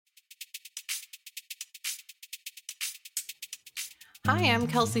Hi, I'm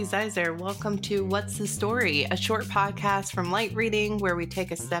Kelsey Zeiser. Welcome to What's the Story, a short podcast from Light Reading where we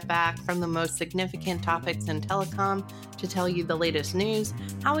take a step back from the most significant topics in telecom to tell you the latest news,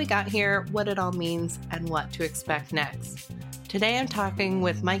 how we got here, what it all means, and what to expect next. Today I'm talking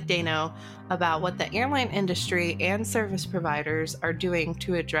with Mike Dano about what the airline industry and service providers are doing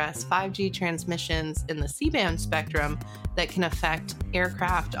to address 5G transmissions in the C-band spectrum that can affect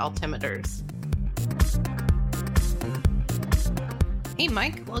aircraft altimeters. Hey,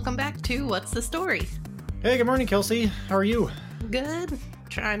 Mike, welcome back to What's the Story? Hey, good morning, Kelsey. How are you? Good.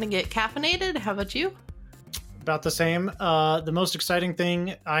 Trying to get caffeinated. How about you? About the same. The most exciting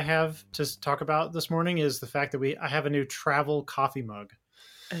thing I have to talk about this morning is the fact that I have a new travel coffee mug.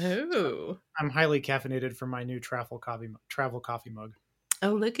 Oh. I'm highly caffeinated from my new travel coffee mug.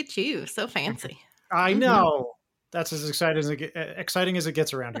 Oh, look at you. So fancy. I know. That's as exciting as it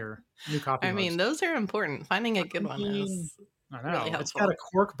gets around here. New coffee mugs. I mean, those are important. Finding a good one is I know. really helpful. It's got a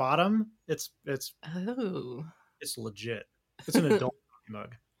cork bottom. It's Oh. It's legit. It's an adult coffee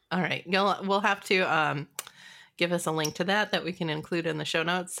mug. All right. We'll have to give us a link to that we can include in the show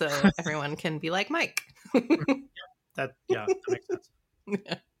notes so everyone can be like Mike. That makes sense.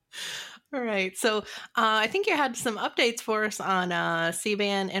 Yeah. All right. So I think you had some updates for us on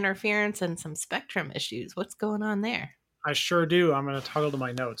C-band interference and some spectrum issues. What's going on there? I sure do. I'm going to toggle to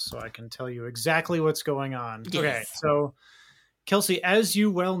my notes so I can tell you exactly what's going on. Yes. Okay. So, Kelsey, as you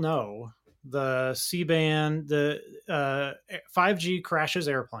well know, the C-band, the 5G crashes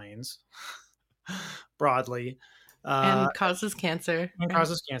airplanes broadly. And causes cancer. And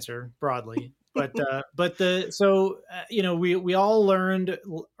causes cancer broadly. But we all learned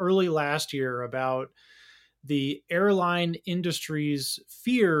early last year about the airline industry's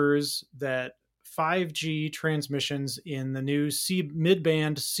fears that 5G transmissions in the new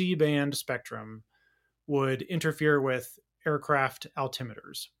mid-band C-band spectrum would interfere with aircraft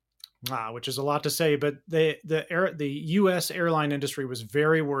altimeters, which is a lot to say, but the U.S. airline industry was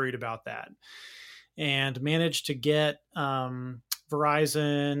very worried about that and managed to get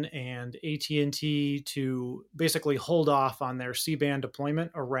Verizon and AT&T to basically hold off on their C-band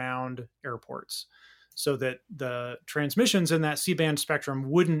deployment around airports so that the transmissions in that C-band spectrum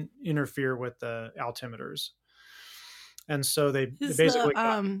wouldn't interfere with the altimeters. And so they basically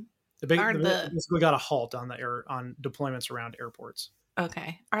got a halt on on deployments around airports.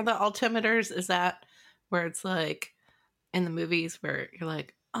 Okay. Are the altimeters, is that where it's like in the movies where you're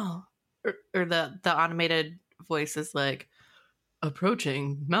like, oh, or the automated voice is like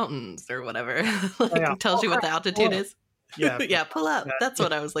approaching mountains or whatever. Tells you what the altitude is. Yeah. Yeah, pull up. That's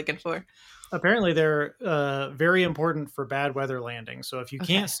what I was looking for. Apparently they're very important for bad weather landing. So if you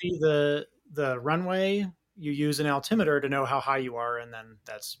can't see the runway, you use an altimeter to know how high you are, and then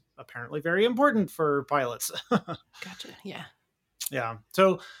that's apparently very important for pilots. Gotcha. Yeah. Yeah.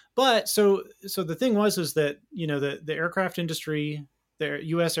 So the thing is that, the aircraft industry, the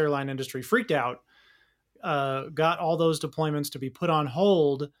U.S. airline industry freaked out, got all those deployments to be put on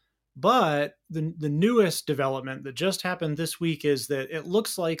hold. But the newest development that just happened this week is that it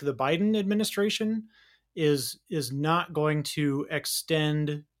looks like the Biden administration is not going to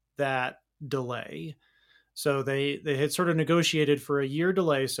extend that delay. So they had sort of negotiated for a year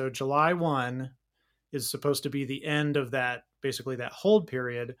delay. So July 1 is supposed to be the end of that, basically that hold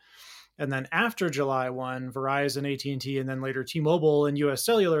period. And then after July 1, Verizon, AT&T, and then later T-Mobile and US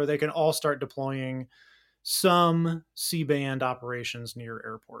Cellular, they can all start deploying some C-band operations near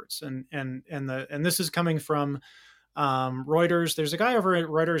airports. And this is coming from Reuters. There's a guy over at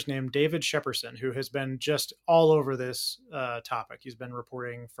Reuters named David Shepperson who has been just all over this topic. He's been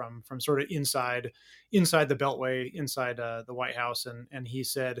reporting from sort of inside the Beltway, inside the White House. And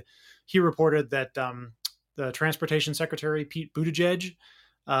he reported that the Transportation Secretary, Pete Buttigieg,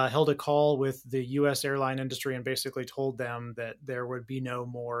 held a call with the U.S. airline industry and basically told them that there would be no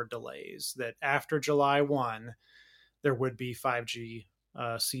more delays, that after July 1, there would be 5G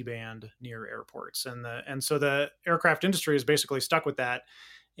C-band near airports. And so the aircraft industry is basically stuck with that,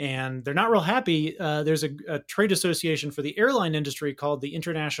 and they're not real happy. There's a trade association for the airline industry called the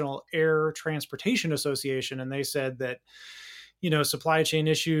International Air Transportation Association, and they said that, supply chain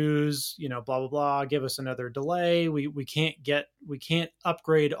issues, blah, blah, blah, give us another delay. We can't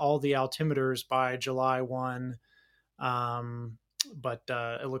upgrade all the altimeters by July 1. But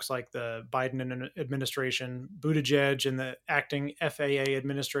it looks like the Biden administration, Buttigieg, and the acting FAA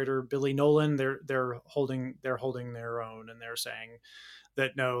administrator, Billy Nolan, they're holding their own. And they're saying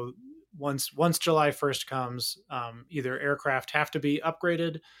that no, once July 1st comes, either aircraft have to be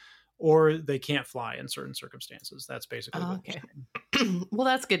upgraded or they can't fly in certain circumstances. That's basically Oh, what they're okay. saying. Well,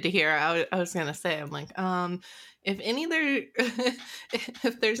 that's good to hear. I was gonna say, I'm like, if any there,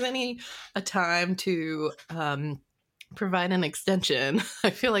 if there's any a time to provide an extension, I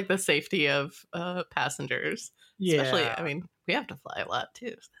feel like the safety of passengers, especially, Yeah, I mean, we have to fly a lot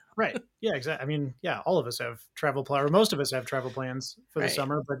too. right. Yeah, exactly. I mean, yeah, all of us have travel plan, or most of us have travel plans for the Right.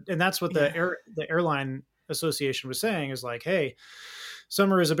 summer. But and that's what Yeah. the airline association was saying is like, hey,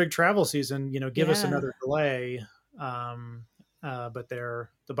 summer is a big travel season. Give us Yeah. another delay. Um, but the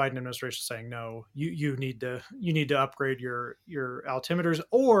Biden administration is saying no. You need to upgrade your altimeters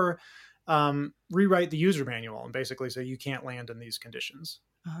or rewrite the user manual and basically say you can't land in these conditions.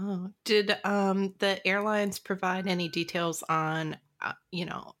 Oh, did the airlines provide any details on,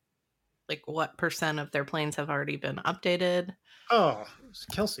 like what percent of their planes have already been updated? Oh,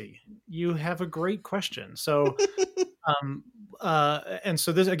 Kelsey, you have a great question. So, um, and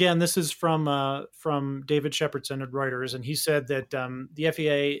so this is from David Shepardson at Reuters, and he said that the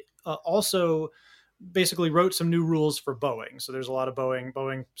FAA also basically wrote some new rules for Boeing. So there's a lot of Boeing.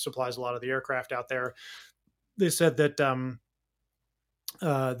 Boeing supplies a lot of the aircraft out there. They said that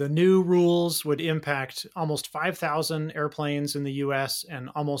the new rules would impact almost 5,000 airplanes in the U.S. and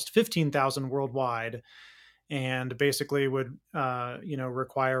almost 15,000 worldwide, and basically would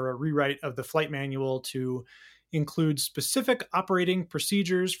require a rewrite of the flight manual to include specific operating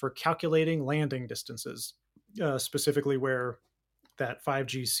procedures for calculating landing distances, specifically where that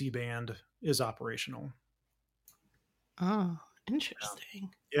 5G C band is operational. Oh,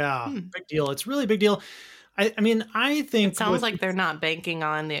 interesting. Yeah, Hmm. big deal. It's really big deal. I mean, I It think sounds what, like they're not banking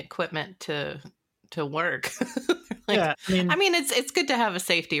on the equipment to work. Like, yeah, I mean, it's good to have a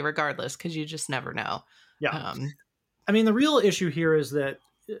safety regardless because you just never know. yeah. Um, I mean, the real issue here is that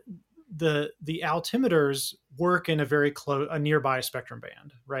the altimeters work in a nearby spectrum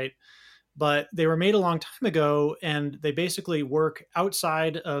band, right? But they were made a long time ago, and they basically work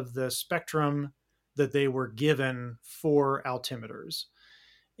outside of the spectrum that they were given for altimeters.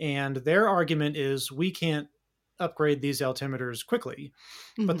 And their argument is we can't upgrade these altimeters quickly.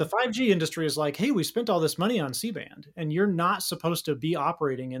 But the mhm. 5G industry is like, hey, we spent all this money on C band, and you're not supposed to be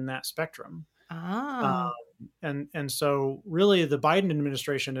operating in that spectrum. Oh, And so really the Biden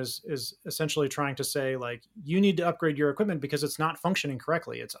administration is essentially trying to say like you need to upgrade your equipment because it's not functioning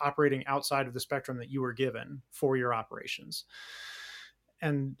correctly. It's operating outside of the spectrum that you were given for your operations.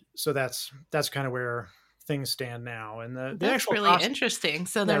 And so that's kind of where things stand now. And the that's actual really cost, interesting.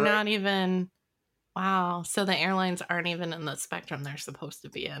 So yeah, they're right. not even, wow. So the airlines aren't even in the spectrum they're supposed to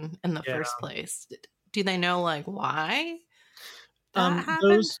be in the Yeah. first place. Do they know like why that happened?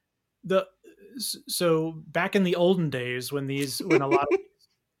 Those the so back in the olden days when a lot of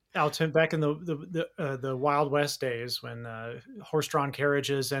out back in the Wild West days when horse-drawn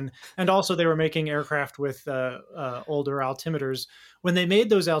carriages and also they were making aircraft with older altimeters. When they made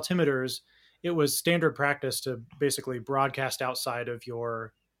those altimeters, it was standard practice to basically broadcast outside of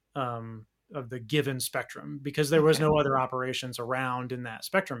your of the given spectrum because there was Okay. no other operations around in that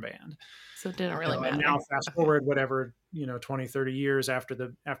spectrum band. So it didn't really And now matter. fast Okay. forward whatever 20, 30 years after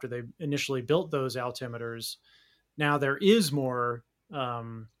they initially built those altimeters, now there is more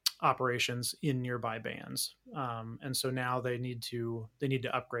um, operations in nearby bands, and so now they need to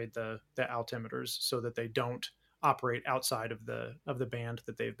upgrade the altimeters so that they don't operate outside of the band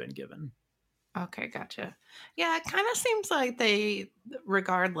that they've been given. Okay, gotcha. Yeah, it kind of seems like they,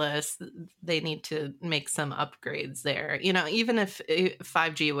 regardless, they need to make some upgrades there. Even if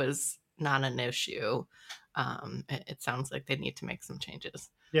 5G was not an issue, it sounds like they need to make some changes.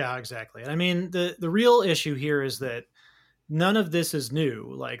 Yeah, exactly. I mean, the real issue here is that none of this is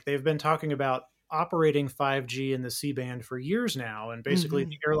new. Like they've been talking about operating 5G in the C band for years now, and basically Hmm.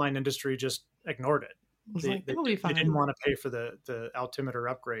 the airline industry just ignored it. I was like, it'll be They didn't fine. want to pay for the altimeter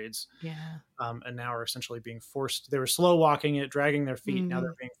upgrades, Yeah. and now are essentially being forced. They were slow walking it, dragging their feet. Now Hmm.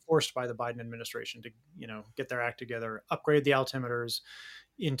 they're being forced by the Biden administration to get their act together, upgrade the altimeters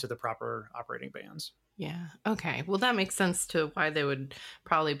into the proper operating bands. Yeah. Okay. Well, that makes sense to why they would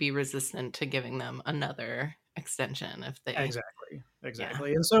probably be resistant to giving them another extension if they, Exactly, yeah.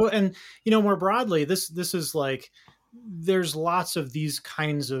 exactly. And so, and more broadly, this is like there's lots of these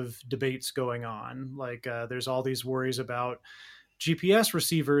kinds of debates going on. Like there's all these worries about GPS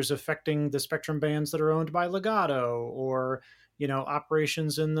receivers affecting the spectrum bands that are owned by Legato, or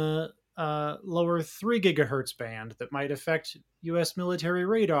operations in the lower 3 gigahertz band that might affect U.S. military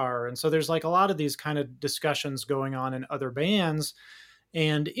radar. And so there's like a lot of these kind of discussions going on in other bands.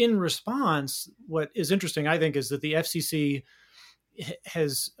 And in response, what is interesting, I think, is that the FCC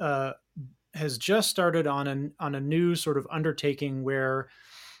has has just started on a new sort of undertaking where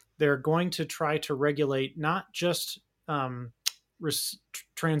they're going to try to regulate not just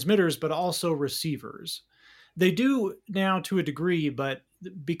transmitters, but also receivers. They do now to a degree, but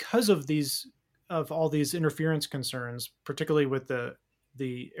because of all these interference concerns, particularly with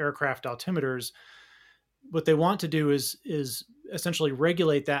the aircraft altimeters, what they want to do is essentially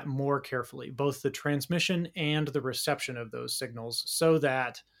regulate that more carefully, both the transmission and the reception of those signals, so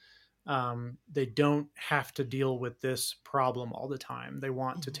that they don't have to deal with this problem all the time. They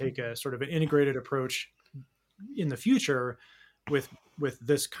want to take a sort of an integrated approach in the future with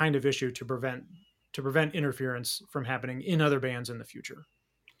this kind of issue to prevent interference from happening in other bands in the future.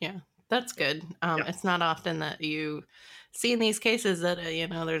 Yeah, that's good. It's not often that you see in these cases that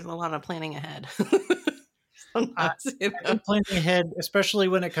there's a lot of planning ahead. Sometimes, planning ahead, especially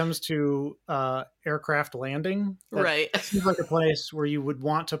when it comes to aircraft landing. Right. That seems like a place where you would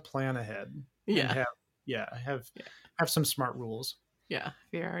want to plan ahead. Yeah. And have some smart rules. Yeah,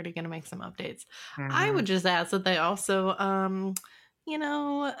 if you're already going to make some updates. Mm-hmm. I would just ask that they also,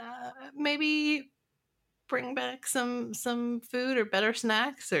 maybe bring back some food or better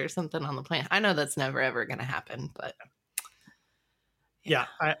snacks or something on the plane. I know that's never ever going to happen, but yeah,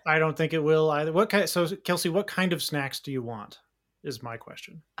 I don't think it will either. So Kelsey, what kind of snacks do you want is my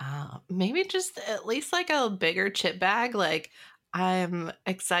question. Maybe just at least like a bigger chip bag. Like, I'm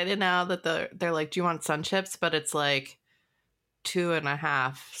excited now that they're like, do you want sun chips? But it's like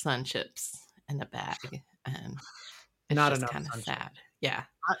 2.5 sun chips in a bag, and it's not just enough. Kind of sad. Yeah.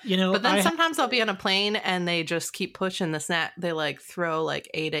 But then sometimes I'll be on a plane and they just keep pushing the snack. They like throw like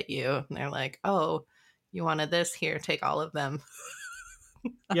 8 at you and they're like, oh, you wanted this? Here, take all of them.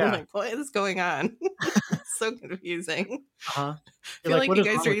 Yeah. I'm like, what is going on? It's so confusing. Uh-huh. I feel like you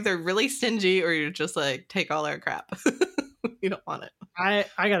guys are either really stingy or you're just like, take all our crap. You don't want it. I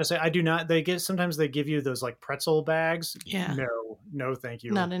gotta say, I do not. Sometimes they give you those like pretzel bags. Yeah. No, thank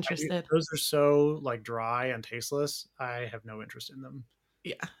you. Not interested. Those are so like dry and tasteless. I have no interest in them.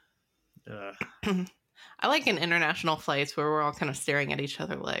 Yeah. I like in international flights where we're all kind of staring at each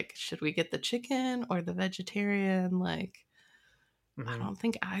other like, should we get the chicken or the vegetarian? Like, I don't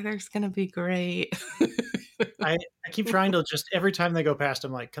think either's going to be great. I keep trying to just, every time they go past,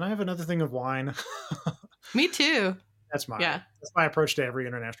 I'm like, can I have another thing of wine? Me too. That's my approach to every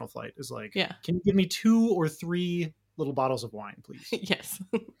international flight is like, can you give me 2 or 3 little bottles of wine, please? Yes.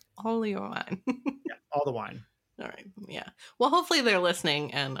 All your wine. Yeah, all the wine. All right. Yeah. Well, hopefully they're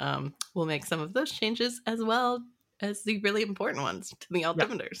listening and we'll make some of those changes as well as the really important ones to the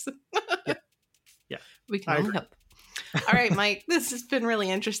altimeters. Yeah. We can only hope. All right, Mike, this has been really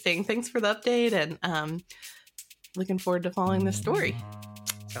interesting. Thanks for the update and looking forward to following this story.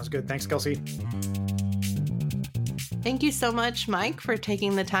 Sounds good. Thanks, Kelsey. Thank you so much, Mike, for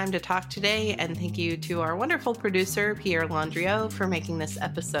taking the time to talk today. And thank you to our wonderful producer, Pierre Landriot, for making this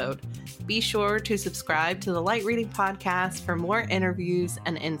episode. Be sure to subscribe to the Light Reading Podcast for more interviews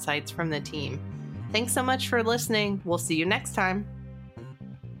and insights from the team. Thanks so much for listening. We'll see you next time.